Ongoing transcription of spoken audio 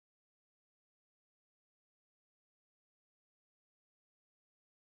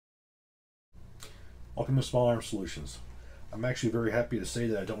Welcome to Small Arm Solutions. I'm actually very happy to say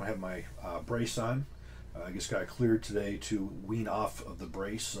that I don't have my brace on. I just got cleared today to wean off of the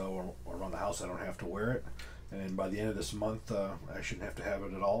brace, so around the house I don't have to wear it. And by the end of this month, I shouldn't have to have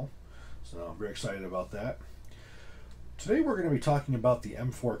it at all. So I'm very excited about that. Today we're going to be talking about the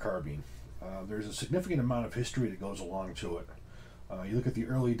M4 carbine. There's a significant amount of history that goes along to it. You look at the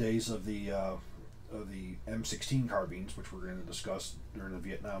early days of the M16 carbines, which we're going to discuss during the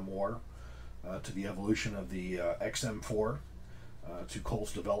Vietnam War, to the evolution of the XM4, to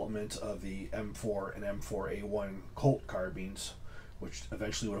Colt's development of the M4 and M4A1 Colt carbines, which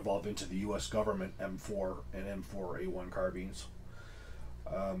eventually would evolve into the U.S. government M4 and M4A1 carbines.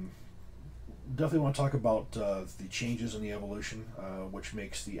 Definitely want to talk about the changes in the evolution, which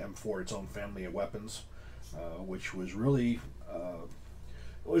makes the M4 its own family of weapons, which was really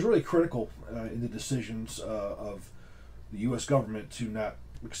critical in the decisions of the U.S. government to not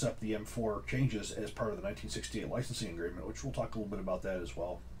accept the M4 changes as part of the 1968 licensing agreement, which we'll talk a little bit about that as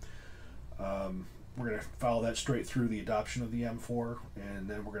well. We're going to follow that straight through the adoption of the M4, and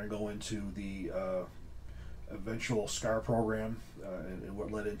then we're going to go into the eventual SCAR program and what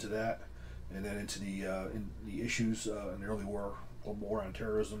led into that, and then into the issues in the early war, Global War on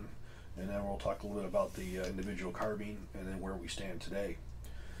Terrorism, and then we'll talk a little bit about the individual carbine and then where we stand today.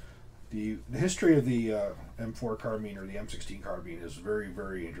 The history of the M4 carbine or the M16 carbine is very,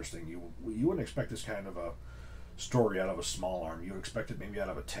 very interesting. You wouldn't expect this kind of a story out of a small arm. You would expect it maybe out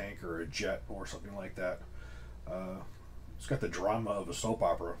of a tank or a jet or something like that. It's got the drama of a soap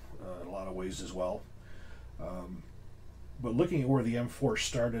opera in a lot of ways as well. But looking at where the M4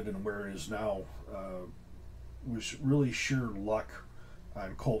 started and where it is now was really sheer luck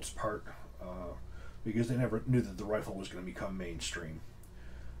on Colt's part, because they never knew that the rifle was going to become mainstream.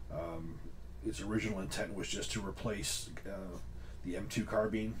 Its original intent was just to replace the M2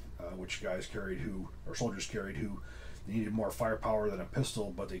 carbine, which soldiers carried who needed more firepower than a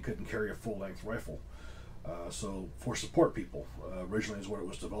pistol, but they couldn't carry a full-length rifle. So for support people, originally is what it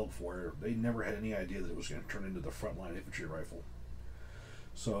was developed for. They never had any idea that it was going to turn into the frontline infantry rifle.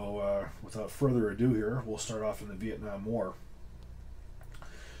 So without further ado here, we'll start off in the Vietnam War.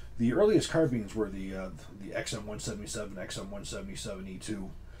 The earliest carbines were the XM177, XM177E2.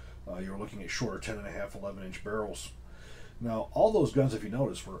 You're looking at shorter 10.5, 11-inch barrels. Now, all those guns, if you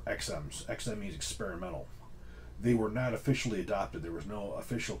notice, were XMs. XM means experimental. They were not officially adopted. There was no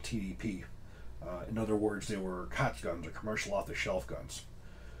official TDP. In other words, they were COTS guns or commercial off-the-shelf guns.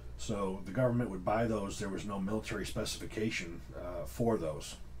 So the government would buy those. There was no military specification for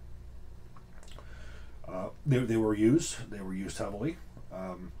those. They were used. They were used heavily.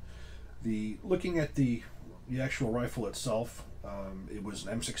 Looking at the actual rifle itself, it was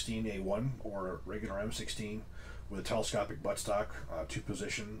an M16A1 or a regular M16 with a telescopic buttstock,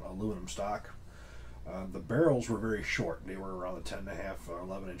 two-position aluminum stock. The barrels were very short. They were around the 10.5,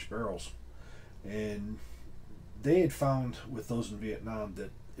 11-inch barrels. And they had found with those in Vietnam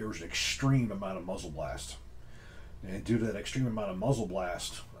that there was an extreme amount of muzzle blast. And due to that extreme amount of muzzle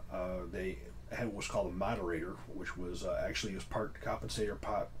blast, they had what was called a moderator, which was actually part compensator,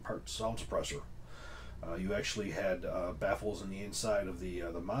 part sound suppressor. You actually had baffles in the inside of the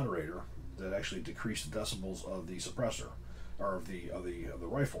moderator that actually decreased the decibels of the suppressor or of the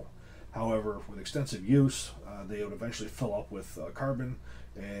rifle. However, with extensive use, they would eventually fill up with carbon,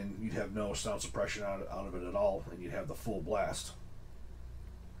 and you'd have no sound suppression out of it at all, and you'd have the full blast,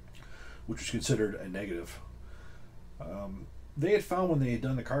 which was considered a negative. They had found when they had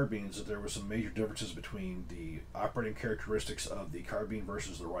done the carbines that there were some major differences between the operating characteristics of the carbine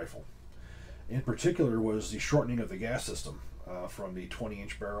versus the rifle. In particular was the shortening of the gas system from the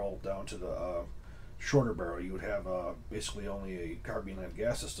 20-inch barrel down to the shorter barrel. You would have basically only a carbine-length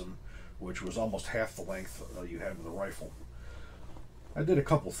gas system, which was almost half the length you had with a rifle. I did a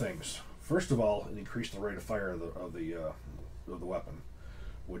couple things. First of all, it increased the rate of fire of the weapon,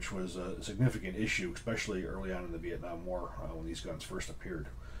 which was a significant issue, especially early on in the Vietnam War when these guns first appeared,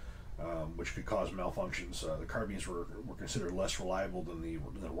 which could cause malfunctions. The carbines were considered less reliable than the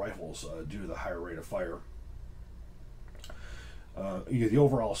rifles due to the higher rate of fire. The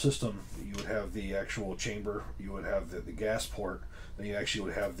overall system, you would have the actual chamber, you would have the gas port, then you actually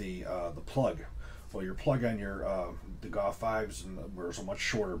would have the plug. Well, your plug on your the GAW 5s was a much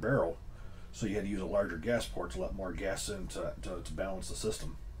shorter barrel, so you had to use a larger gas port to let more gas in to balance the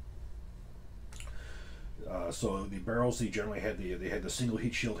system. So the barrels, they generally had the single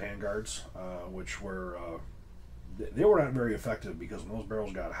heat shield handguards, which were they were not very effective because when those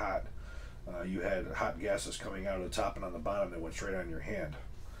barrels got hot, you had hot gases coming out of the top and on the bottom that went straight on your hand.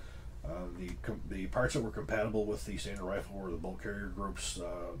 The parts that were compatible with the standard rifle were the bolt carrier groups,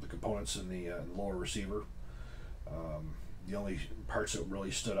 the components in the lower receiver. The only parts that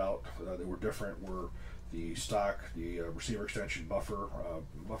really stood out that were different were the stock, the receiver extension buffer,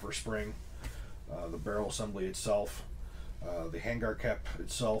 buffer spring, the barrel assembly itself, the handguard cap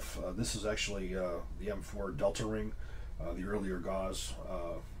itself. This is actually the M4 Delta ring. The earlier gauze,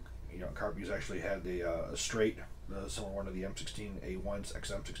 carbines actually had a straight, similar one to the M16A1s,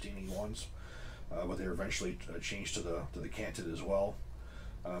 XM16E1s, but they were eventually changed to the canted as well.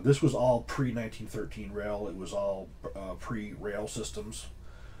 This was all pre-1913 rail. It was all pre-rail systems,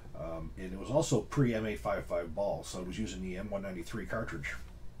 and it was also pre-M855 ball, so it was using the M193 cartridge.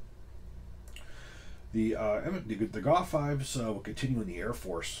 The GAW-5s will continue in the Air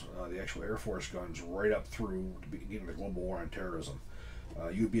Force, the actual Air Force guns, right up through the beginning of the global war on terrorism.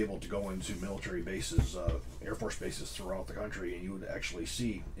 You'd be able to go into military bases, Air Force bases throughout the country, and you would actually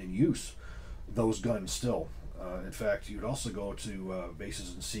see in use those guns still. In fact, you would also go to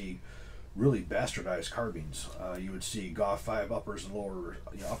bases and see really bastardized carbines. You would see GAW-5 uppers and lower,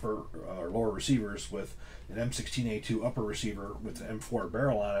 lower receivers with an M16A2 upper receiver with an M4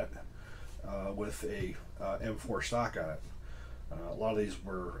 barrel on it, with a M4 stock on it. A lot of these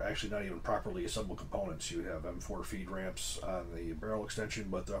were actually not even properly assembled components. You would have M4 feed ramps on the barrel extension,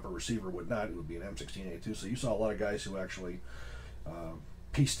 but the upper receiver would not. It would be an M16A2. So you saw a lot of guys who actually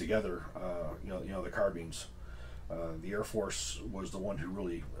pieced together, the carbines. The Air Force was the one who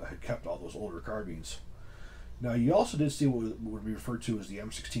really had kept all those older carbines. Now, you also did see what would be referred to as the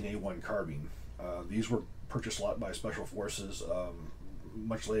M16A1 carbine. These were purchased a lot by Special Forces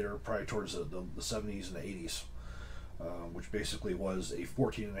much later, probably towards the 70s and the 80s, which basically was a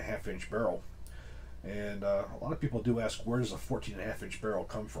 14.5-inch barrel. And a lot of people do ask, where does a 14.5-inch barrel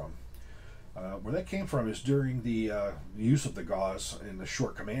come from? Where that came from is during the use of the gauze in the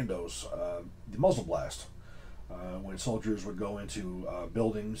short commandos, the muzzle blast. When soldiers would go into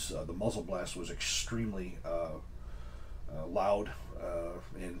buildings, the muzzle blast was extremely loud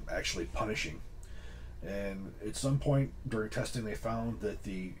and actually punishing. And at some point during testing, they found that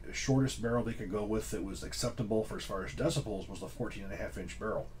the shortest barrel they could go with that was acceptable for as far as decibels was the 14.5-inch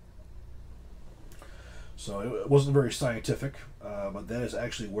barrel. So it wasn't very scientific, but that is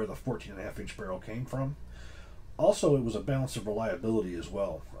actually where the 14.5-inch barrel came from. Also, it was a balance of reliability as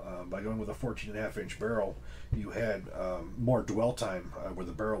well. By going with a 14.5-inch barrel, you had more dwell time where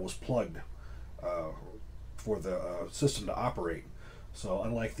the barrel was plugged for the system to operate. So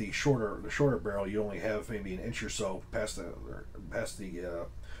unlike the shorter barrel, you only have maybe an inch or so past the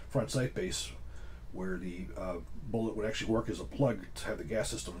front sight base, where the bullet would actually work as a plug to have the gas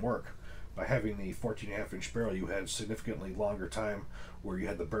system work. By having the 14.5-inch barrel, you had significantly longer time where you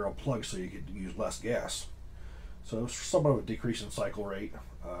had the barrel plugged, so you could use less gas. So it was somewhat of a decrease in cycle rate.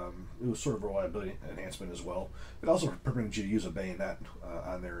 It was sort of a reliability enhancement as well. It also permitted you to use a bayonet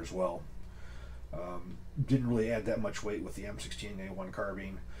on there as well. Didn't really add that much weight with the M16A1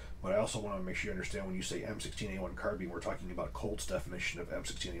 carbine, but I also want to make sure you understand when you say M16A1 carbine, we're talking about Colt's definition of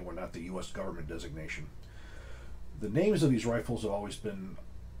M16A1, not the U.S. government designation. The names of these rifles have always been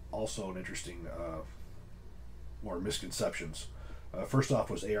also an interesting or misconceptions. First off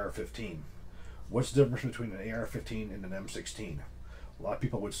was AR-15. What's the difference between an AR-15 and an M16? A lot of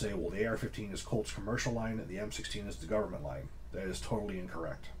people would say, well, the AR-15 is Colt's commercial line and the M16 is the government line. That is totally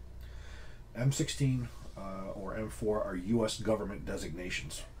incorrect. M16 or M4 are U.S. government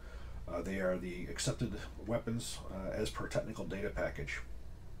designations. They are the accepted weapons as per technical data package.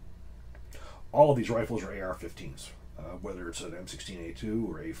 All of these rifles are AR-15s, whether it's an M16A2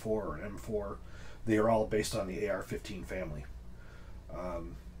 or A4 or an M4. They are all based on the AR-15 family.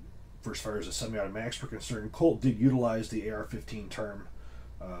 For as far as the semi-automatics were concerned, Colt did utilize the AR-15 term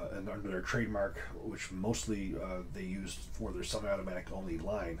and under their trademark, which mostly they used for their semi-automatic only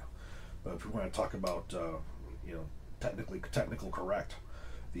line. But if we want to talk about, technical correct,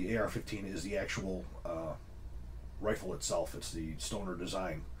 the AR-15 is the actual rifle itself. It's the Stoner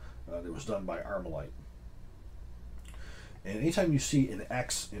design that was done by Armalite. And anytime you see an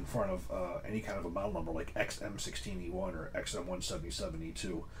X in front of any kind of a model number like XM16E1 or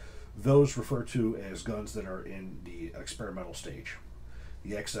XM177E2, those refer to as guns that are in the experimental stage.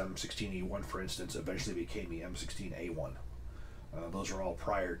 The XM16E1, for instance, eventually became the M16A1. Those are all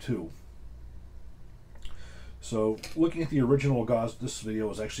prior to. So looking at the original gauze, this video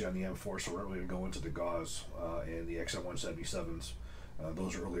was actually on the M4, so we're not really going to go into the gauze and the XM177s.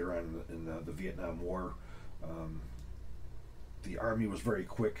 Those are earlier on in the Vietnam War. The Army was very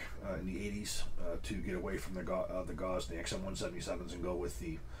quick in the 80s to get away from the gauze, the XM177s, and go with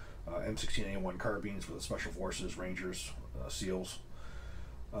the M16A1 carbines for the Special Forces, Rangers, SEALs.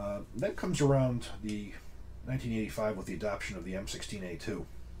 That comes around the 1985 with the adoption of the M16A2.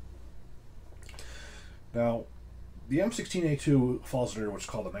 Now, the M16A2 falls under what's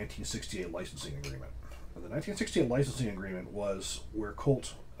called the 1968 licensing agreement. The 1968 licensing agreement was where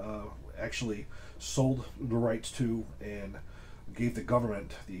Colt actually sold the rights to and gave the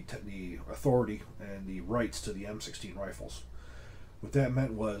government the authority and the rights to the M16 rifles. What that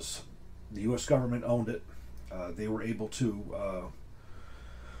meant was the U.S. government owned it. They were able to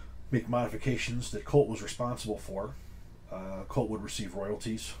make modifications that Colt was responsible for. Colt would receive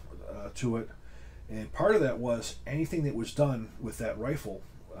royalties to it. And part of that was anything that was done with that rifle,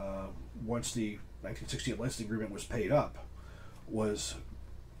 once the 1968 licensing agreement was paid up, was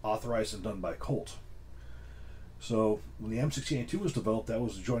authorized and done by Colt. So when the M16A2 was developed, that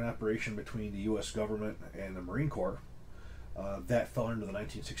was a joint operation between the U.S. government and the Marine Corps. That fell under the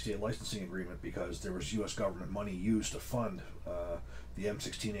 1968 licensing agreement because there was U.S. government money used to fund the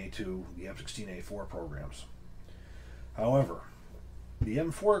M16A2, the M16A4 programs. However, the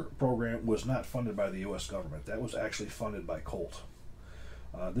M4 program was not funded by the U.S. government. That was actually funded by Colt.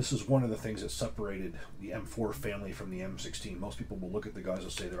 This is one of the things that separated the M4 family from the M16. Most people will look at the guys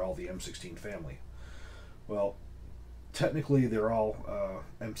and say they're all the M16 family. Well, technically they're all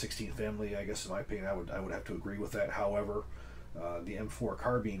M16 family. I guess in my opinion, I would have to agree with that. However, the M4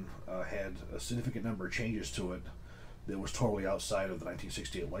 carbine had a significant number of changes to it that was totally outside of the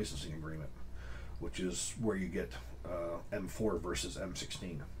 1968 licensing agreement, which is where you get M4 versus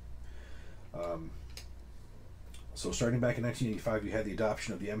M16. So starting back in 1985, you had the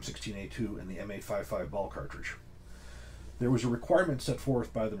adoption of the M16A2 and the M855 ball cartridge. There was a requirement set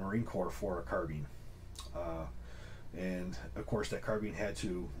forth by the Marine Corps for a carbine. And of course that carbine had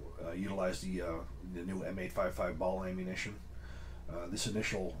to utilize the new M855 ball ammunition. This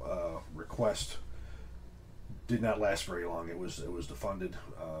initial request did not last very long. It was defunded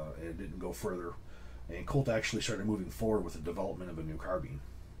and it didn't go further. And Colt actually started moving forward with the development of a new carbine.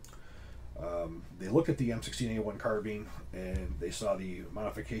 They looked at the M16A1 carbine and they saw the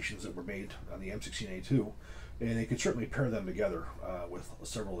modifications that were made on the M16A2, and they could certainly pair them together with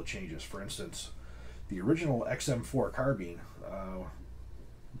several of the changes. For instance, the original XM4 carbine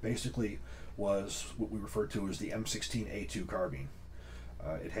basically was what we refer to as the M16A2 carbine.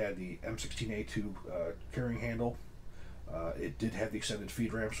 It had the M16A2 carrying handle. It did have the extended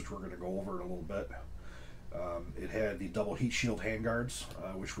feed ramps, which we're going to go over in a little bit. It had the double heat shield handguards,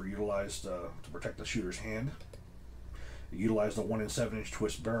 which were utilized to protect the shooter's hand. It utilized a 1 7-inch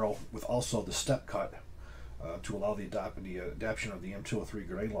twist barrel with also the step cut to allow the adaptation of the M203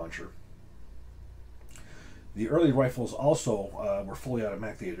 grenade launcher. The early rifles also were fully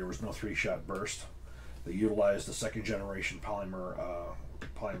automatic. There was no 3-shot burst. They utilized the second generation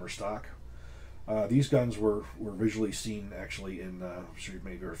polymer stock. These guns were visually seen actually in, I'm sure you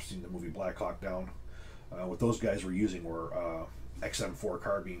may have seen the movie Black Hawk Down. What those guys were using were XM4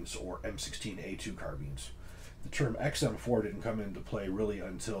 carbines or M16A2 carbines. The term XM4 didn't come into play really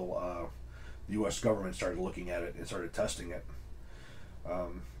until the U.S. government started looking at it and started testing it.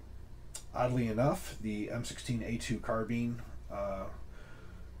 Oddly enough, the M16A2 carbine,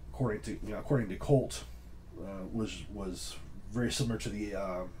 according to Colt, was very similar to the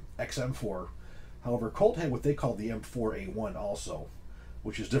XM4. However, Colt had what they called the M4A1 also,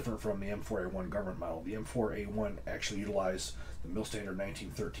 which is different from the M4A1 government model. The M4A1 actually utilized the Mill Standard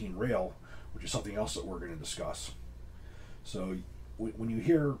 1913 rail, which is something else that we're going to discuss. So when you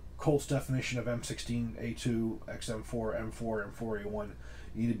hear Colt's definition of M16A2, XM4, M4, M4A1,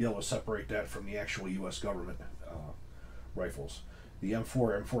 you need to be able to separate that from the actual U.S. government rifles. The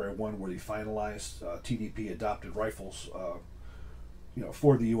M4, M4A1 were the finalized TDP adopted rifles,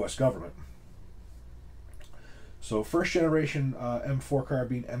 for the U.S. government. So first generation M4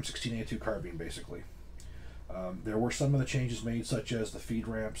 carbine, M16A2 carbine, basically. There were some of the changes made, such as the feed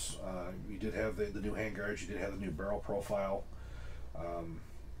ramps. You did have the new handguards. You did have the new barrel profile.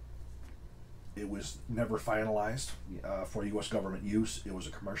 It was never finalized for U.S. government use. It was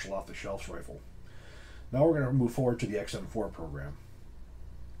a commercial off-the-shelf rifle. Now we're going to move forward to the XM4 program.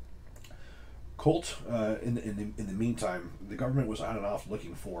 Colt, in the meantime, the government was on and off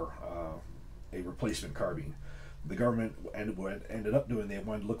looking for a replacement carbine. The government ended up doing, they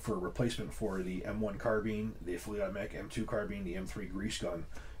wanted to look for a replacement for the M1 carbine, the fully automatic M2 carbine, the M3 grease gun,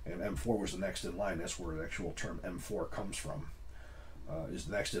 and M4 was the next in line. That's where the actual term M4 comes from, is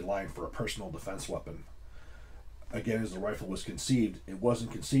the next in line for a personal defense weapon. Again, as the rifle was conceived, it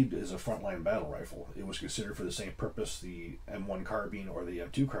wasn't conceived as a frontline battle rifle. It was considered for the same purpose the M1 carbine or the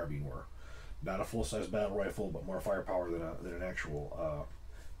M2 carbine were. Not a full-size battle rifle, but more firepower than an actual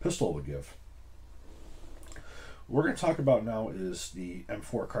pistol would give. What we're going to talk about now is the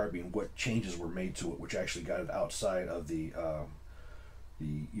M4 carbine, what changes were made to it, which actually got it outside of the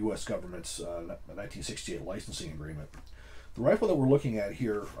U.S. government's 1968 licensing agreement. The rifle that we're looking at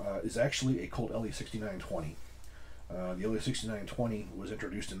here is actually a Colt LE6920. The LE6920 was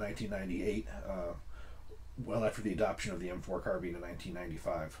introduced in 1998, well after the adoption of the M4 carbine in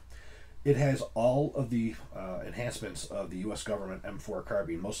 1995. It has all of the enhancements of the U.S. government M4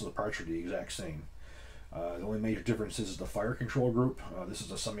 carbine. Most of the parts are the exact same. The only major difference is the fire control group. This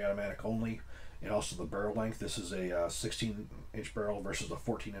is a semi-automatic only, and also the barrel length. This is a 16-inch barrel versus a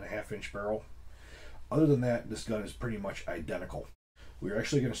 14.5-inch barrel. Other than that, this gun is pretty much identical. We're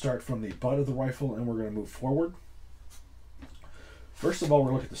actually going to start from the butt of the rifle, and we're going to move forward. First of all,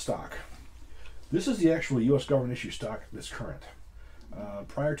 we're going to look at the stock. This is the actual U.S. government issue stock that's current.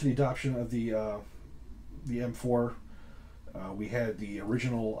 Prior to the adoption of the M4, we had the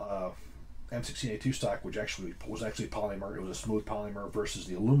original M16A2 stock, which was actually polymer. It was a smooth polymer versus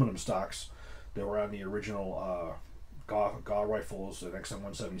the aluminum stocks that were on the original GAW rifles and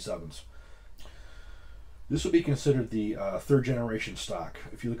XM177s. This would be considered the third generation stock.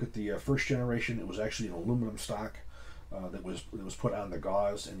 If you look at the first generation, it was actually an aluminum stock that was put on the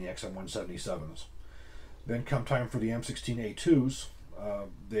GAWs and the XM177s. Then come time for the M16A2s,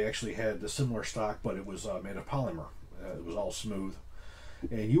 they actually had the similar stock, but it was made of polymer. It was all smooth.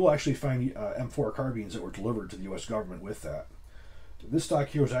 And you will actually find M4 carbines that were delivered to the U.S. government with that. This stock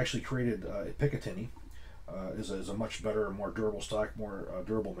here was actually created at Picatinny, is a much better and more durable stock, more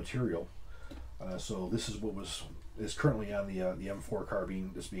durable material. So this is what is currently on the M4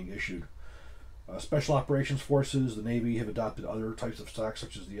 carbine that's being issued. Special Operations Forces, the Navy have adopted other types of stocks,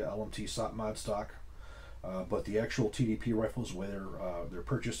 such as the LMT SOP-mod stock. But the actual TDP rifles, where they're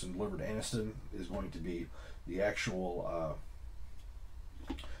purchased and delivered to Anniston, is going to be the actual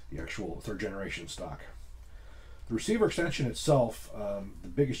third generation stock. The receiver extension itself, the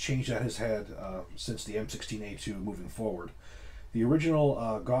biggest change that has had since the M16A2 moving forward. The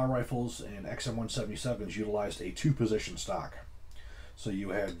original GAW rifles and XM177s utilized a two-position stock. So you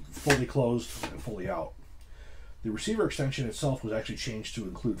had fully closed and fully out. The receiver extension itself was actually changed to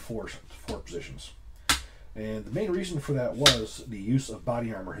include four positions. And the main reason for that was the use of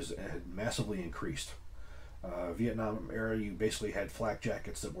body armor had massively increased. Vietnam era, you basically had flak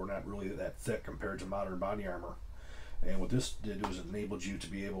jackets that were not really that thick compared to modern body armor. And what this did was it enabled you to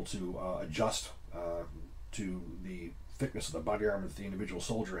be able to adjust to the thickness of the body armor that the individual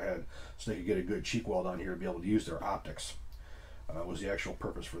soldier had, so they could get a good cheek weld on here to be able to use their optics. Was the actual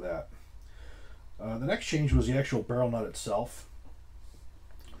purpose for that. The next change was the actual barrel nut itself.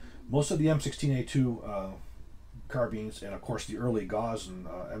 Most of the M16A2 carbines, and of course the early GAWs and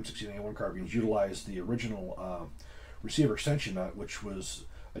M16A1 carbines, utilized the original receiver extension nut, which was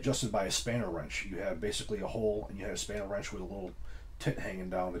adjusted by a spanner wrench. You had basically a hole, and you had a spanner wrench with a little tit hanging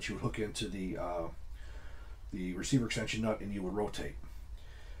down that you would hook into the receiver extension nut, and you would rotate.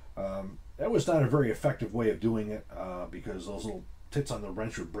 That was not a very effective way of doing it because those little tits on the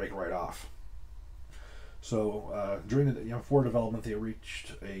wrench would break right off. So during the M4 development, they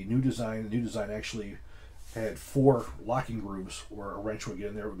reached a new design. The new design actually had 4 locking grooves where a wrench would get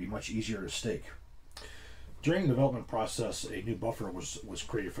in there. It would be much easier to stake. During the development process, a new buffer was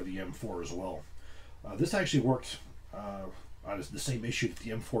created for the M4 as well. This actually worked on the same issue that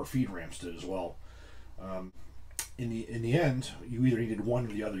the M4 feed ramps did as well. In the end, you either needed one or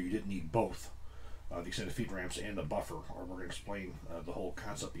the other. You didn't need both, the extended feed ramps and the buffer, or we're going to explain the whole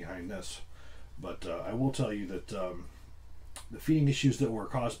concept behind this. But I will tell you that the feeding issues that were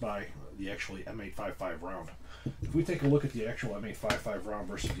caused by the actually M855 round. If we take a look at the actual M855 round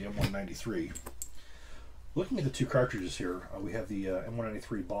versus the M193, looking at the two cartridges here, we have the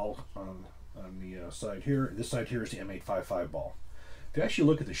M193 ball on the side here. This side here is the M855 ball. If you actually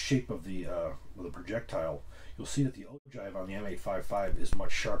look at the shape of the projectile, you'll see that the ogive on the M855 is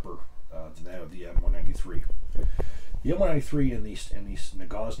much sharper than that of the M193. The M193 and the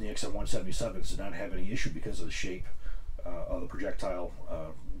GAWs and the XM177s did not have any issue because of the shape of the projectile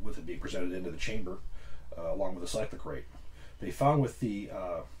with it being presented into the chamber along with the cyclic rate. They found with the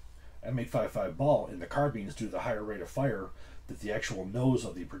M855 ball in the carbines, due to the higher rate of fire, that the actual nose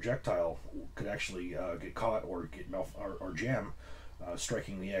of the projectile could actually get caught or jam,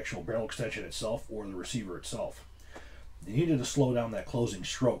 striking the actual barrel extension itself or the receiver itself. They needed to slow down that closing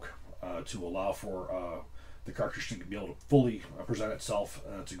stroke to allow for the cartridge to be able to fully present itself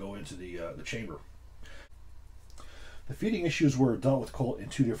to go into the chamber. The feeding issues were dealt with Colt in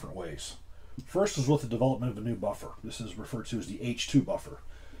 2 different ways. First was with the development of a new buffer. This is referred to as the H2 buffer.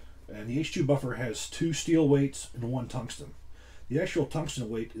 And the H2 buffer has 2 steel weights and 1 tungsten. The actual tungsten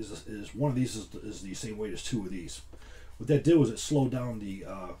weight is one of these is the same weight as two of these. What that did was it slowed down the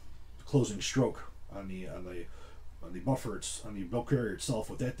closing stroke on the buffer, on the belt carrier itself.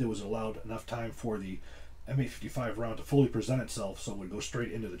 What that did was it allowed enough time for the M855 round to fully present itself, so it would go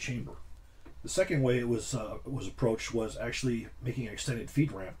straight into the chamber. The second way it was approached was actually making an extended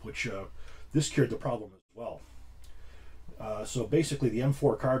feed ramp, which this cured the problem as well. So basically, the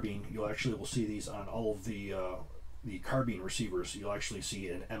M4 carbine, you'll actually will see these on all of the carbine receivers. You'll actually see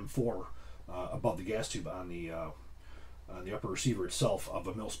an M4 above the gas tube on the upper receiver itself of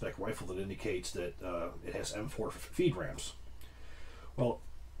a mil-spec rifle that indicates that it has M4 feed ramps. Well,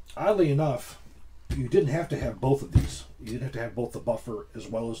 oddly enough, you didn't have to have both of these. You didn't have to have both the buffer as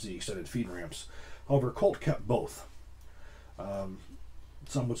well as the extended feed ramps. However, Colt kept both.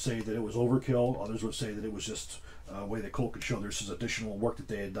 Some would say that it was overkill. Others would say that it was just a way that Colt could show there's some additional work that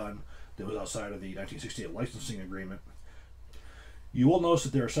they had done that was outside of the 1968 licensing agreement. You will notice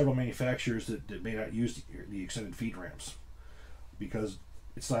that there are several manufacturers that may not use the extended feed ramps because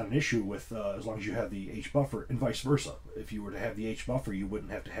it's not an issue with as long as you have the H buffer, and vice versa. If you were to have the H buffer, you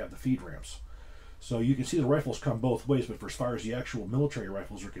wouldn't have to have the feed ramps. So you can see the rifles come both ways, but for as far as the actual military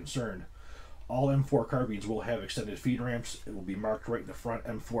rifles are concerned, all M4 carbines will have extended feed ramps. It will be marked right in the front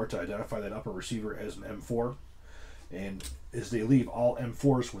M4 to identify that upper receiver as an M4. And as they leave, all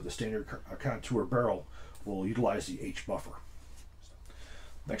M4s with a standard contour barrel will utilize the H buffer.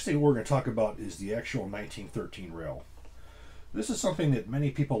 Next thing we're going to talk about is the actual 1913 rail. This is something that many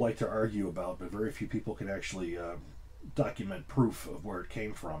people like to argue about, but very few people can actually document proof of where it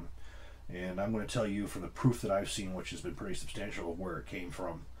came from. And I'm going to tell you from the proof that I've seen, which has been pretty substantial, of where it came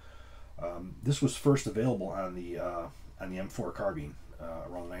from. This was first available on the M4 carbine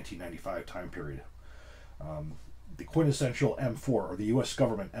around the 1995 time period. The quintessential M4, or the U.S.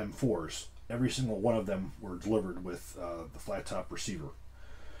 government M4s, every single one of them were delivered with the flat top receiver.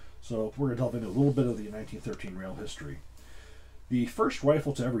 So we're going to delve into a little bit of the 1913 rail history. The first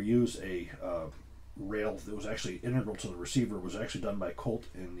rifle to ever use a rail that was actually integral to the receiver was actually done by Colt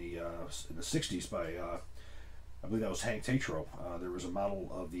in the 60s by, I believe that was Hank Tatro. There was a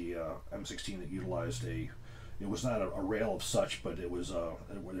model of the M16 that utilized it was not a rail of such, but it was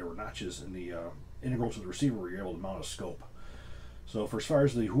there were notches in the integral to the receiver where you're able to mount a scope. So for as far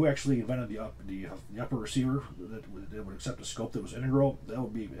as who actually invented the upper receiver that would accept a scope that was integral, that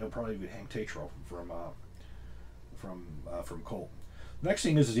would probably be Hank Tatro from Colt. Next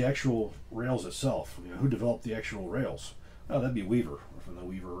thing is the actual rails itself. Who developed the actual rails? Oh, that'd be Weaver from the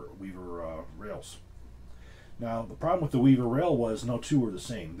Weaver rails. Now the problem with the Weaver rail was no two were the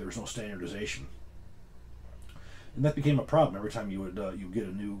same. There was no standardization, and that became a problem every time you would get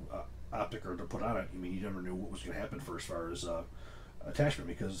a new optic or to put on it. I mean, you never knew what was going to happen as far as attachment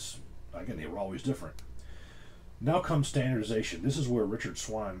because again they were always different. Now comes standardization. This is where Richard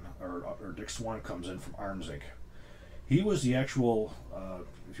Swan or Dick Swan comes in from Arms Inc. He was the actual,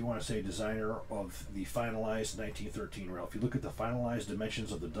 if you want to say, designer of the finalized 1913 rail. If you look at the finalized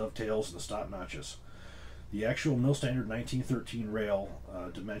dimensions of the dovetails and the stop notches, the actual mill standard 1913 rail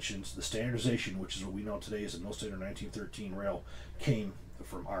dimensions, the standardization, which is what we know today as the mill standard 1913 rail, came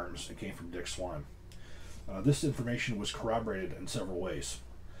from Arms and came from Dick Swan. This information was corroborated in several ways.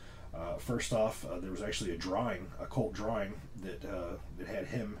 First off, there was actually a Colt drawing that had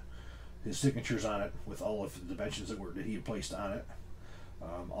his signatures on it with all of the dimensions that he had placed on it.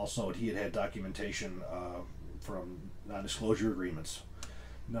 Also, he had documentation from non-disclosure agreements.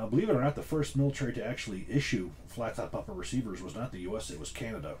 Now, believe it or not, the first military to actually issue flat-top upper receivers was not the U.S., it was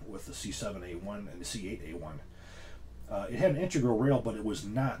Canada with the C7A1 and the C8A1. It had an integral rail, but it was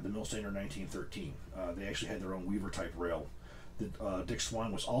not the mill standard 1913. They actually had their own Weaver-type rail that Dick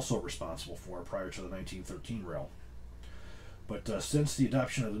Swan was also responsible for prior to the 1913 rail. But since the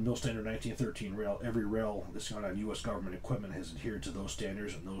adoption of the mill standard 1913 rail, every rail that's gone on U.S. government equipment has adhered to those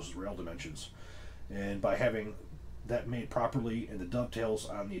standards and those rail dimensions. And by having that made properly and the dovetails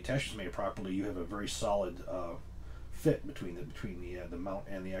on the attachments made properly, you have a very solid fit between the mount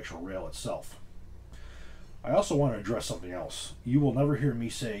and the actual rail itself. I also want to address something else. You will never hear me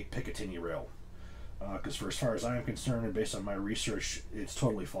say Picatinny rail, because for as far as I am concerned and based on my research, it's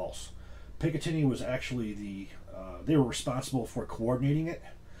totally false. Picatinny was actually they were responsible for coordinating it,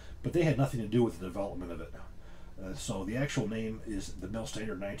 but they had nothing to do with the development of it. So the actual name is the mill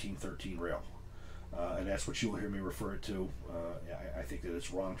standard 1913 rail, and that's what you will hear me refer it to. I think that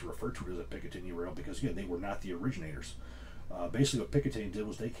it's wrong to refer to it as a Picatinny rail because again, they were not the originators. Basically, what Picatinny did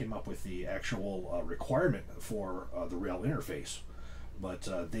was they came up with the actual requirement for the rail interface, but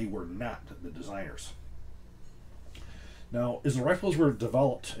they were not the designers. Now, as the rifles were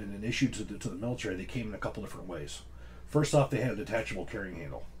developed and issued to the military, they came in a couple different ways. First off, they had a detachable carrying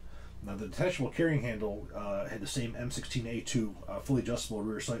handle. Now, the detachable carrying handle had the same M16A2 fully adjustable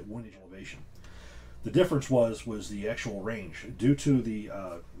rear sight windage elevation. The difference was the actual range. Due to the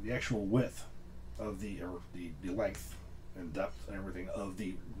actual width of the length and depth and everything of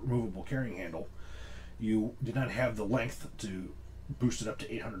the removable carrying handle, you did not have the length to boost it up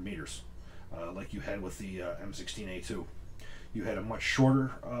to 800 meters like you had with the M16A2. You had a much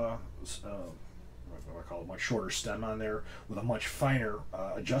shorter what I call a much shorter stem on there with a much finer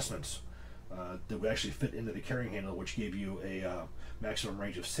adjustments that would actually fit into the carrying handle, which gave you a maximum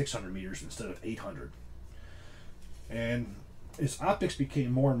range of 600 meters instead of 800. And as optics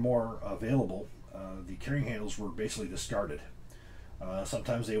became more and more available, the carrying handles were basically discarded.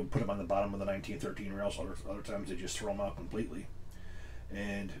 Sometimes they would put them on the bottom of the 1913 rails, other times they just throw them out completely.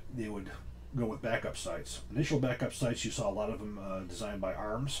 And they would go with backup sights. Initial backup sights, you saw a lot of them designed by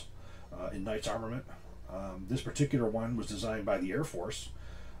ARMS in Knight's Armament. This particular one was designed by the Air Force.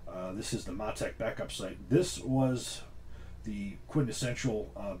 This is the Matek backup sight. This was the quintessential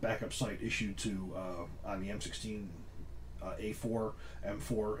backup sight issued to on the M16 A4,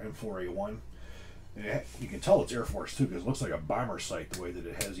 M4, M4A1. And you can tell it's Air Force too, because it looks like a bomber sight the way that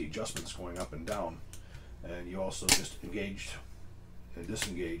it has the adjustments going up and down. And you also just engaged and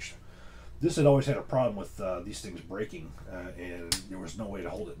disengaged. This had always had a problem with these things breaking, and there was no way to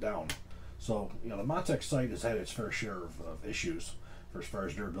hold it down. So, you know, the Matek sight has had its fair share of issues for as far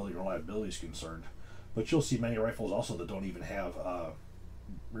as durability and reliability is concerned. But you'll see many rifles also that don't even have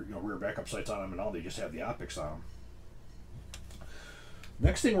rear backup sights on them and all. They just have the optics on them.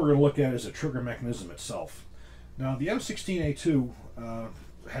 Next thing we're going to look at is the trigger mechanism itself. Now, the M16A2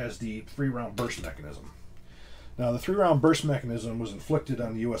 has the 3-round burst mechanism. Now, the 3-round burst mechanism was inflicted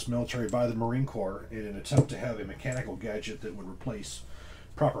on the U.S. military by the Marine Corps in an attempt to have a mechanical gadget that would replace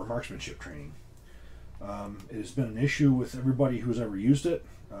proper marksmanship training. It has been an issue with everybody who's ever used it.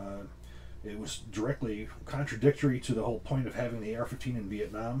 It was directly contradictory to the whole point of having the AR-15 in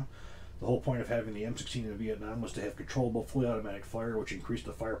Vietnam. The whole point of having the M16 in Vietnam was to have controllable fully automatic fire, which increased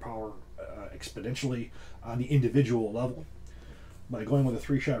the firepower exponentially on the individual level. By going with a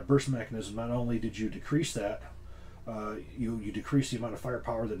 3-shot burst mechanism, not only did you decrease that, you decrease the amount of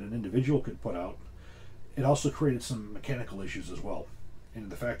firepower that an individual could put out, it also created some mechanical issues as well,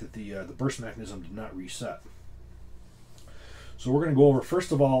 and the fact that the burst mechanism did not reset. So we're going to go over,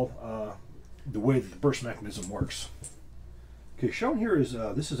 first of all, the way that the burst mechanism works. Okay, shown here is,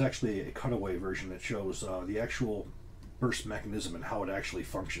 this is actually a cutaway version that shows the actual burst mechanism and how it actually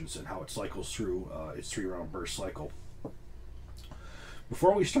functions and how it cycles through its 3-round burst cycle.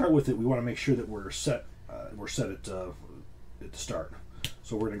 Before we start with it, we want to make sure that we're set at the start.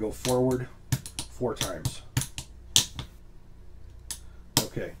 So we're going to go forward 4 times.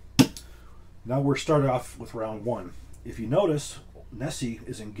 Okay, now we're started off with round 1. If you notice, Nessie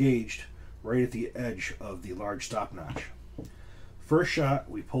is engaged right at the edge of the large stopnotch. First shot,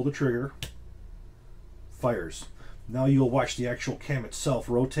 we pull the trigger, fires. Now you'll watch the actual cam itself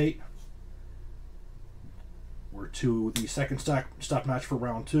rotate. We're to the second stopnotch for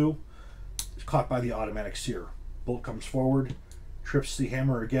round 2. It's caught by the automatic sear. Bolt comes forward, trips the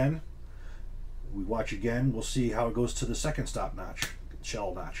hammer again. We watch again. We'll see how it goes to the second stopnotch,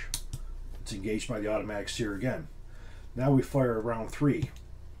 shell notch. It's engaged by the automatic sear again. Now we fire round 3.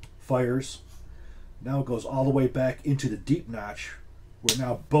 Fires. Now it goes all the way back into the deep notch, where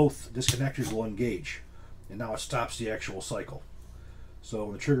now both disconnectors will engage, and now it stops the actual cycle. So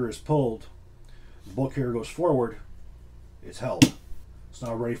when the trigger is pulled, the bolt carrier goes forward, it's held. It's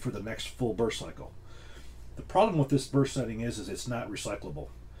now ready for the next full burst cycle. The problem with this burst setting is it's not recyclable.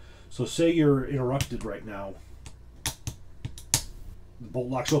 So say you're interrupted right now, the bolt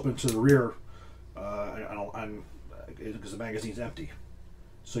locks open to the rear because the magazine's empty.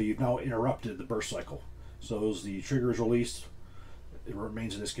 So you've now interrupted the burst cycle. So as the trigger is released, it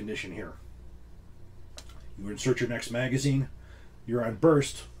remains in this condition here. You insert your next magazine, you're on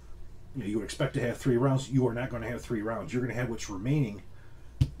burst. You would expect to have 3 rounds. You are not going to have 3 rounds. You're going to have what's remaining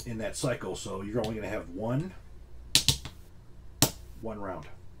in that cycle. So you're only going to have one round.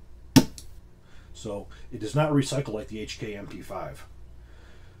 So it does not recycle like the HK MP5.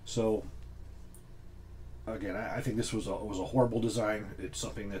 So again, I think this was a horrible design. It's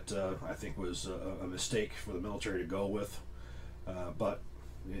something that I think was a mistake for the military to go with, but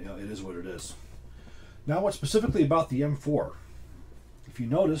you know, it is what it is. Now, what's specifically about the M4? If you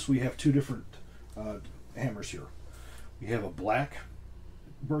notice, we have 2 different hammers here. We have a black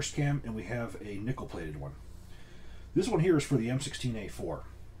burst cam and we have a nickel-plated one. This one here is for the M16A4.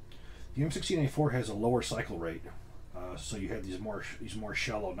 The M16A4 has a lower cycle rate, so you have these more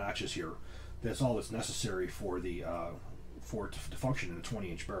shallow notches here. That's all that's necessary for the for it to function in a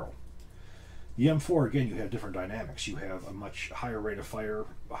 20-inch barrel. The M4, again, you have different dynamics. You have a much higher rate of fire,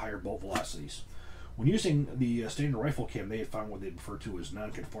 higher bolt velocities. When using the standard rifle cam, they had found what they refer to as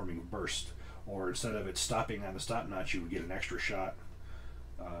non-conforming burst, or instead of it stopping on the stop notch, you would get an extra shot,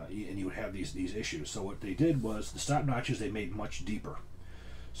 and you would have these issues. So what they did was the stop notches they made much deeper.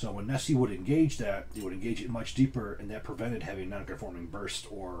 So when Nessie would engage that, it would engage it much deeper, and that prevented having non-conforming burst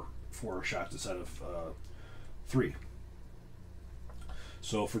or 4 shots instead of 3.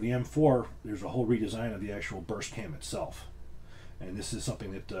 So for the M4, there's a whole redesign of the actual burst cam itself. And this is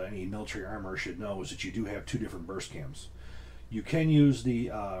something that any military armor should know, is that you do have 2 different burst cams. You can use the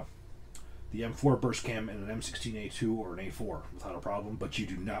M4 burst cam in an M16A2 or an A4 without a problem, but you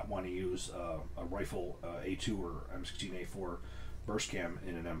do not want to use a rifle A2 or M16A4 burst cam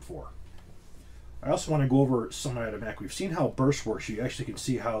in an M4. I also want to go over semi-automatic. We've seen how burst works. You actually can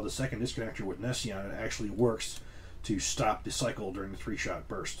see how the second disconnector with Nessie on it actually works to stop the cycle during the 3-shot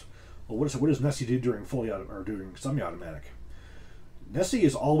burst. Well, what does Nessie do during during semi-automatic? Nessie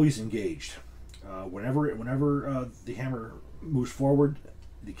is always engaged. Whenever the hammer moves forward,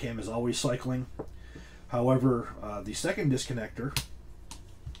 the cam is always cycling. However, the second disconnector,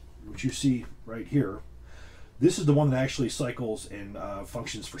 which you see right here, this is the one that actually cycles and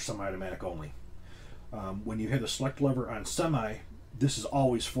functions for semi-automatic only. When you have the select lever on semi, this is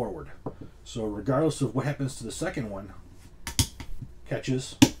always forward. So regardless of what happens to the second one,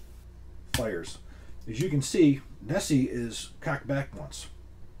 catches, fires. As you can see, Nessie is cocked back once.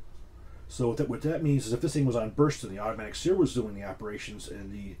 So what that means is if this thing was on burst and the automatic sear was doing the operations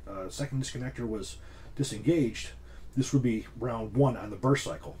and the second disconnector was disengaged, this would be round 1 on the burst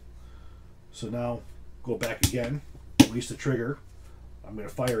cycle. So now go back again, release the trigger, I'm going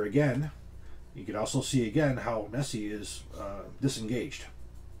to fire again. You can also see again how Nessie is disengaged.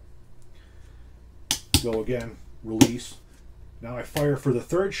 Go again, release. Now I fire for the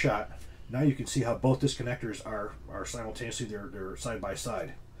 3rd shot. Now you can see how both disconnectors are simultaneously, they're side by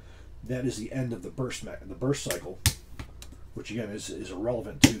side. That is the end of the burst cycle, which again is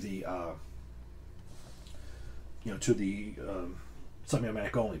irrelevant to the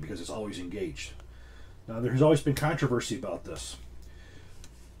semi-automatic only, because it's always engaged. Now there has always been controversy about this.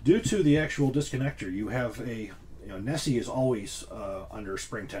 Due to the actual disconnector, you have Nessie is always under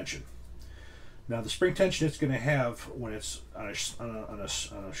spring tension. Now the spring tension it's going to have when it's on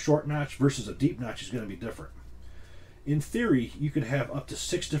a short notch versus a deep notch is going to be different. In theory, you could have up to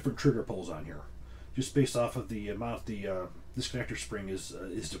 6 different trigger pulls on here, just based off of the amount the disconnector spring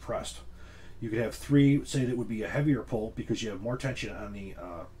is depressed. You could have 3, say that would be a heavier pull because you have more tension on the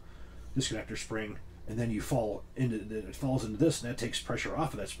disconnector spring, and then it falls into this, and that takes pressure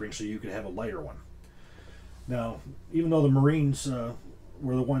off of that spring, so you could have a lighter one. Now, even though the Marines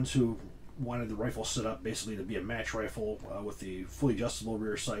were the ones who wanted the rifle set up basically to be a match rifle with the fully adjustable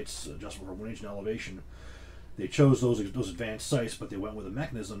rear sights, adjustable for windage and elevation, they chose those advanced sights, but they went with a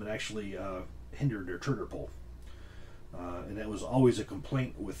mechanism that actually hindered their trigger pull. And that was always a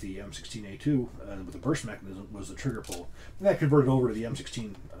complaint with the M16A2 with the burst mechanism, was the trigger pull. And that converted over to the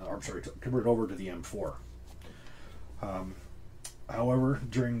converted over to the M4. However,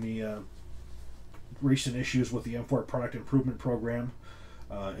 during the recent issues with the M4 product improvement program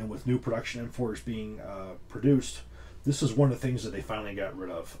and with new production M4s being produced, this is one of the things that they finally got rid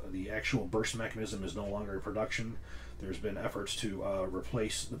of. The actual burst mechanism is no longer in production. There's been efforts to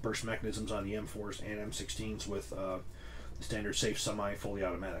replace the burst mechanisms on the M4s and M16s with the standard safe semi-fully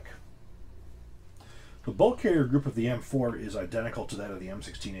automatic. The bolt carrier group of the M4 is identical to that of the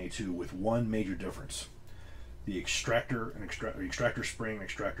M16A2 with one major difference: the extractor spring and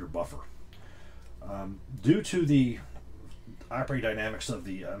extractor buffer. Due to the operating dynamics of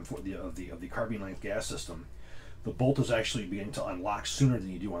the carbine length gas system, the bolt is actually beginning to unlock sooner than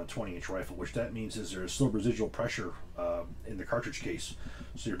you do on a 20-inch rifle, which that means is there's still residual pressure in the cartridge case.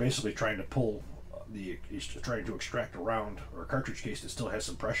 So you're basically trying to extract a round or a cartridge case that still has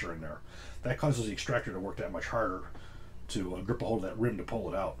some pressure in there. That causes the extractor to work that much harder to grip a hold of that rim to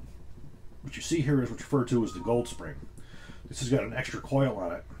pull it out. What you see here is what's referred to as the gold spring. This has got an extra coil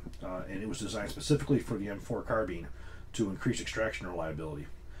on it, and it was designed specifically for the M4 carbine to increase extraction reliability,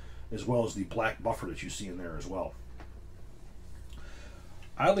 as well as the black buffer that you see in there as well.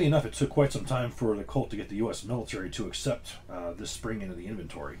 Oddly enough, it took quite some time for the Colt to get the U.S. military to accept this spring into the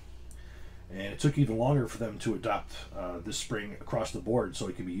inventory. And it took even longer for them to adopt this spring across the board so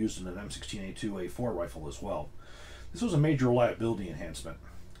it could be used in an M16A2A4 rifle as well. This was a major reliability enhancement.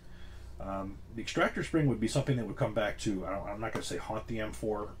 The extractor spring would be something that would come back to, I'm not going to say haunt the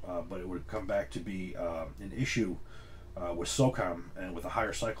M4, but it would come back to be an issue with SOCOM, and with the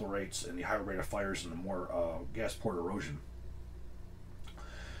higher cycle rates and the higher rate of fires and the more gas port erosion.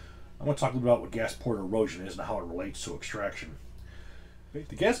 I want to talk a little about what gas port erosion is and how it relates to extraction.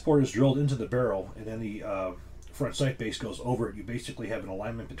 The gas port is drilled into the barrel, and then the front sight base goes over it. You basically have an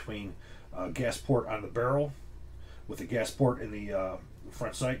alignment between gas port on the barrel with the gas port in the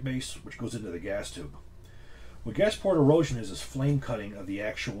front sight base, which goes into the gas tube. What gas port erosion is flame cutting of the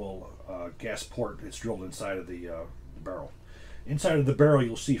actual gas port that's drilled inside of the barrel. Inside of the barrel,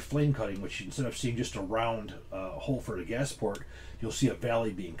 you'll see flame cutting, which instead of seeing just a round hole for the gas port, you'll see a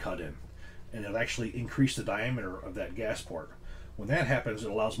valley being cut in, and it'll actually increase the diameter of that gas port. When that happens, it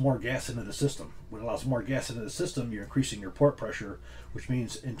allows more gas into the system. When it allows more gas into the system, you're increasing your port pressure, which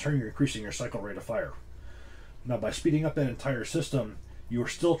means in turn you're increasing your cycle rate of fire. Now, by speeding up that entire system, you are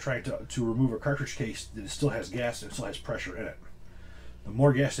still trying to remove a cartridge case that still has gas and still has pressure in it. The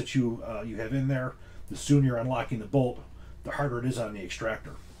more gas that you have in there, the sooner you're unlocking the bolt, the harder it is on the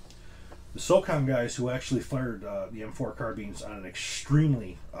extractor. The SOCOM guys who actually fired the M4 carbines on an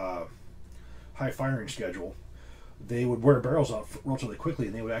extremely high firing schedule, they would wear barrels out relatively quickly,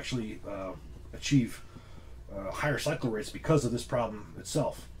 and they would actually achieve higher cycle rates because of this problem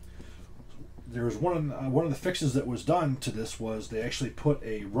itself. There was one of the fixes that was done to this was they actually put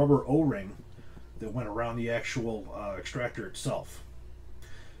a rubber O-ring that went around the actual extractor itself.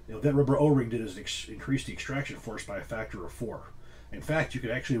 You know, that rubber O-ring did is increase the extraction force by a factor of 4. In fact, you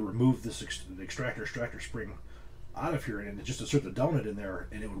could actually remove this the extractor spring out of here and just insert the donut in there,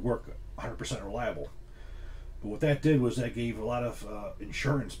 and it would work 100% reliable. But what that did was that gave a lot of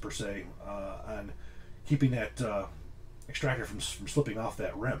insurance, per se, on keeping that extractor from slipping off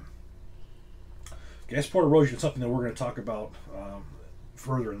that rim. Gas port erosion is something that we're going to talk about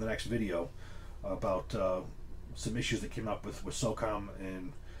further in the next video about some issues that came up with SOCOM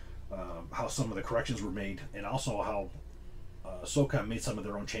and how some of the corrections were made, and also how SOCOM made some of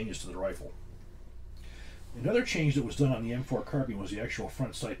their own changes to the rifle. Another change that was done on the M4 carbine was the actual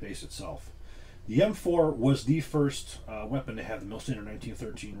front sight base itself. The M4 was the first weapon to have the mill standard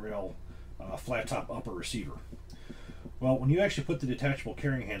 1913 rail flat top upper receiver. Well, when you actually put the detachable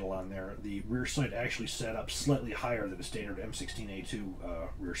carrying handle on there, the rear sight actually sat up slightly higher than a standard M16A2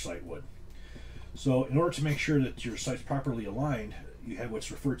 rear sight would. So in order to make sure that your sight's properly aligned, you have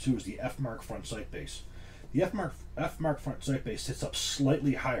what's referred to as the F-mark front sight base. The F-mark front sight base sits up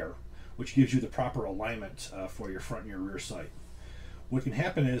slightly higher, which gives you the proper alignment for your front and your rear sight. What can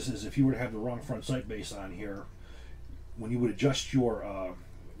happen is if you were to have the wrong front sight base on here, when you would adjust your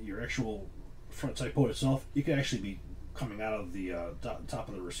actual front sight port itself, it could actually be coming out of the top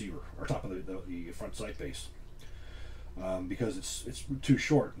of the receiver, or top of the front sight base, because it's too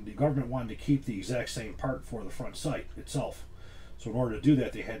short. The government wanted to keep the exact same part for the front sight itself, so in order to do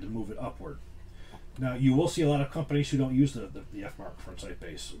that, they had to move it upward. Now, you will see a lot of companies who don't use the F-mark front sight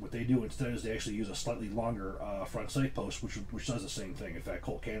base. What they do instead is they actually use a slightly longer front sight post, which does the same thing. In fact,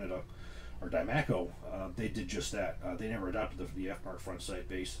 Colt Canada or Dimaco, they did just that. They never adopted the F-mark front sight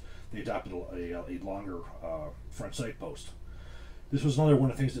base. They adopted a longer front sight post. This was another one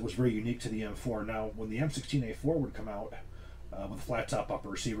of the things that was very unique to the M4. Now, when the M16A4 would come out with a flat top upper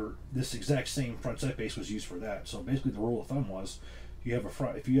receiver, this exact same front sight base was used for that. So basically, the rule of thumb was, if you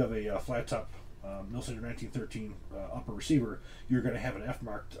have a flat top mill standard 1913 upper receiver, you're going to have an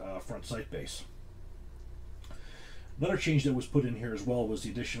F-marked front sight base. Another change that was put in here as well was the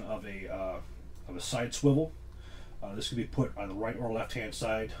addition of a side swivel. This could be put on the right or left hand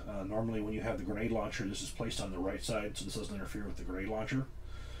side. Normally when you have the grenade launcher, this is placed on the right side, so this doesn't interfere with the grenade launcher.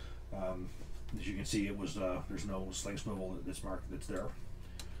 As you can see, there's no sling swivel that's marked that's there.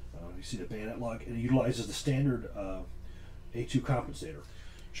 You see the bayonet lug, and it utilizes the standard A2 compensator.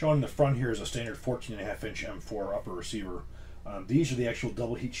 Shown in the front here is a standard 14.5-inch M4 upper receiver. These are the actual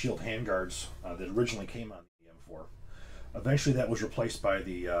double heat shield handguards that originally came on the M4. Eventually that was replaced by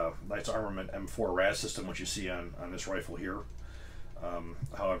the Knights Armament M4 RAS system, which you see on this rifle here.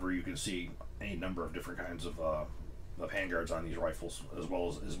 However, you can see any number of different kinds of handguards on these rifles, as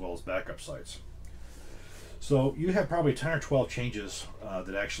well as backup sights. So you have probably 10 or 12 changes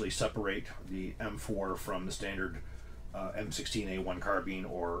that actually separate the M4 from the standard M16A1 carbine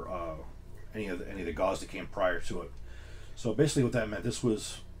or any of the gauze that came prior to it. So basically what that meant, this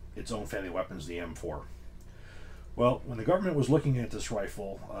was its own family of weapons, the M4. Well, when the government was looking at this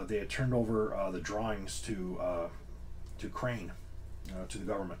rifle, they had turned over the drawings to Crane, to the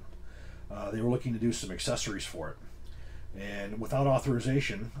government. They were looking to do some accessories for it. And without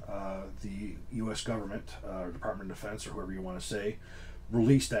authorization, the U.S. government, or Department of Defense, or whoever you want to say,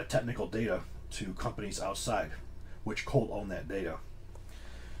 released that technical data to companies outside, which Colt owned that data.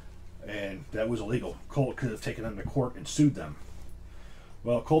 and that was illegal. Colt could have taken them to court and sued them.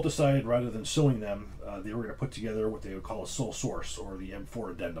 Well, Colt decided rather than suing them, they were going to put together what they would call a sole source, or the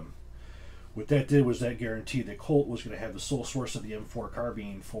M4 addendum. What that did was that guaranteed that Colt was going to have the sole source of the M4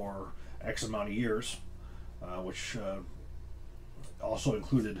 carbine for X amount of years, which also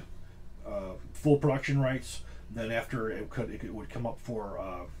included full production rights. Then after it would come up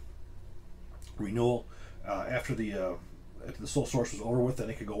for renewal after the sole source was over with, then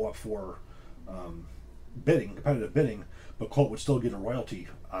it could go up for competitive bidding, but Colt would still get a royalty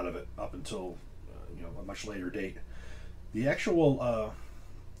out of it up until a much later date. The actual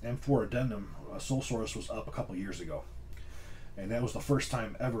M4 addendum sole source was up a couple years ago, and that was the first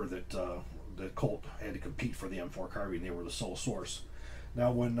time ever that Colt had to compete for the M4 carbine. They were the sole source.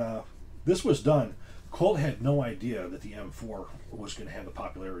 Now, when this was done, Colt had no idea that the M4 was going to have the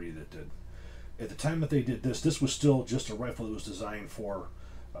popularity that it did. At the time that they did this was still just a rifle that was designed for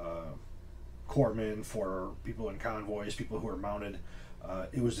corpsmen, for people in convoys, people who are mounted.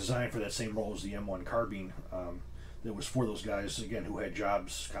 It was designed for that same role as the M1 carbine. That was for those guys, again, who had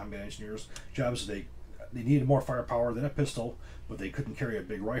jobs, combat engineers, jobs they needed more firepower than a pistol, but they couldn't carry a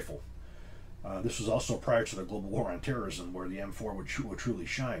big rifle. This was also prior to the global war on terrorism, where the M4 would truly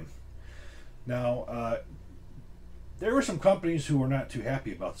shine. Now, there were some companies who were not too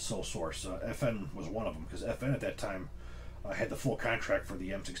happy about the sole source. FN was one of them, because FN at that time had the full contract for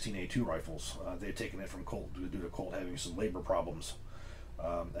the M16A2 rifles. They had taken it from Colt due to Colt having some labor problems.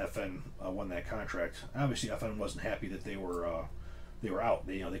 FN won that contract. Obviously, FN wasn't happy that they were out.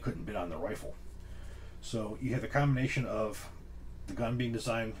 They couldn't bid on the rifle. So you had the combination of the gun being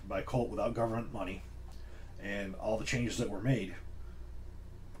designed by Colt without government money, and all the changes that were made.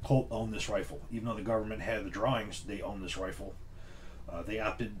 Colt owned this rifle. Even though the government had the drawings, they owned this rifle. They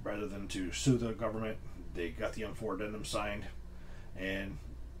opted, rather than to sue the government, they got the M4 addendum signed, and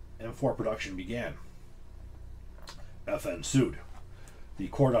M4 production began. FN sued. The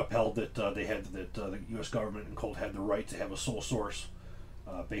court upheld that the U.S. government and Colt had the right to have a sole source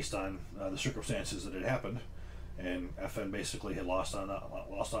based on the circumstances that had happened, and FN basically had lost on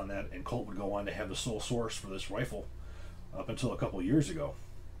that, and Colt would go on to have the sole source for this rifle up until a couple of years ago.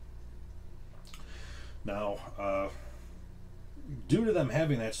 Now, due to them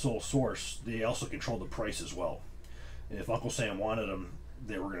having that sole source, they also controlled the price as well. And if Uncle Sam wanted them,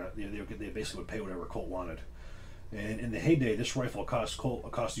 they basically would pay whatever Colt wanted. And in the heyday, this rifle cost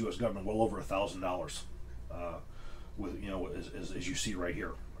the U.S. government well over $1,000. As you see right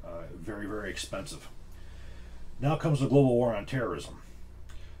here, very, very expensive. Now comes the global war on terrorism.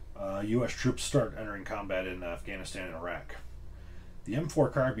 U.S. troops start entering combat in Afghanistan and Iraq. The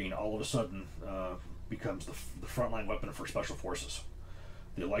M4 carbine all of a sudden becomes the frontline weapon for special forces.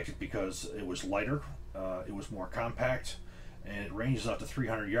 They liked it because it was lighter, it was more compact, and it ranges out to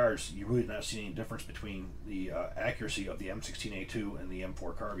 300 yards. You really did not see any difference between the accuracy of the M16A2 and the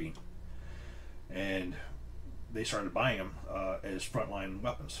M4 carbine. And they started buying them as frontline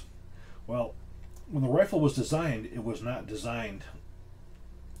weapons. Well, when the rifle was designed, it was not designed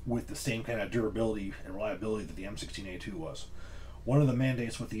with the same kind of durability and reliability that the M16A2 was. One of the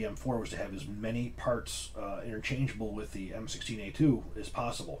mandates with the M4 was to have as many parts interchangeable with the M16A2 as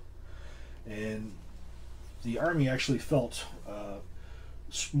possible. And the Army actually felt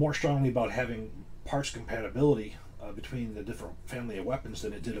more strongly about having parts compatibility between the different family of weapons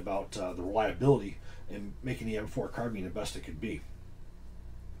than it did about the reliability and making the M4 carbine the best it could be.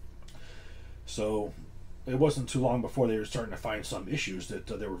 So it wasn't too long before they were starting to find some issues that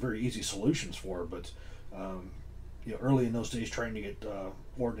there were very easy solutions for, but early in those days, trying to get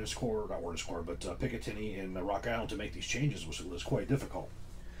Picatinny and Rock Island to make these changes was quite difficult.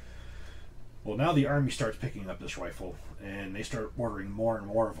 Well, now the Army starts picking up this rifle, and they start ordering more and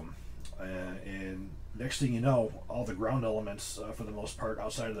more of them. And next thing you know, all the ground elements, for the most part,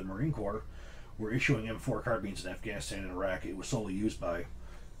 outside of the Marine Corps, were issuing M4 carbines in Afghanistan and Iraq. It was solely used by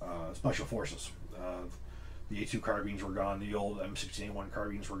special forces. The A2 carbines were gone, the old M16A1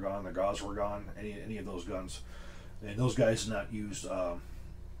 carbines were gone, the Gauss were gone, any of those guns. And those guys did not use the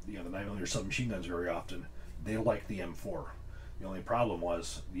 9mm submachine guns very often. They liked the M4. The only problem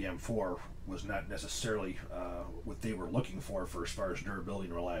was the M4 was not necessarily what they were looking for as far as durability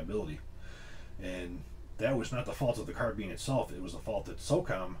and reliability. And that was not the fault of the carbine itself. It was the fault that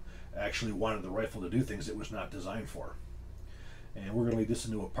SOCOM actually wanted the rifle to do things it was not designed for. And we're going to lead this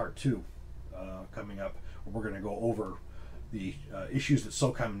into a part 2 coming up, where we're going to go over the issues that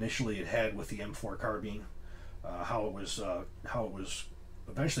SOCOM initially had with the M4 carbine, how it was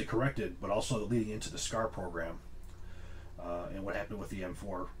eventually corrected, but also leading into the SCAR program, and what happened with the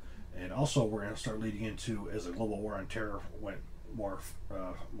M4. And also we're going to start leading into, as the global war on terror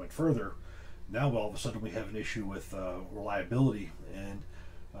went further, now all of a sudden we have an issue with reliability, and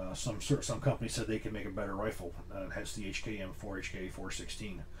some companies said they can make a better rifle, hence the HKM4,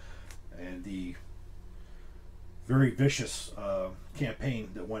 HK416, and the very vicious campaign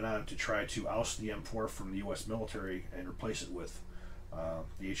that went on to try to oust the M4 from the U.S. military and replace it with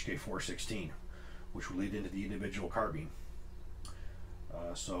the HK416, which would lead into the individual carbine.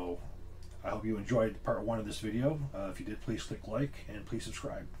 So I hope you enjoyed part 1 of this video. If you did, please click like and please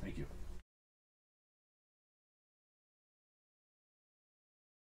subscribe. Thank you.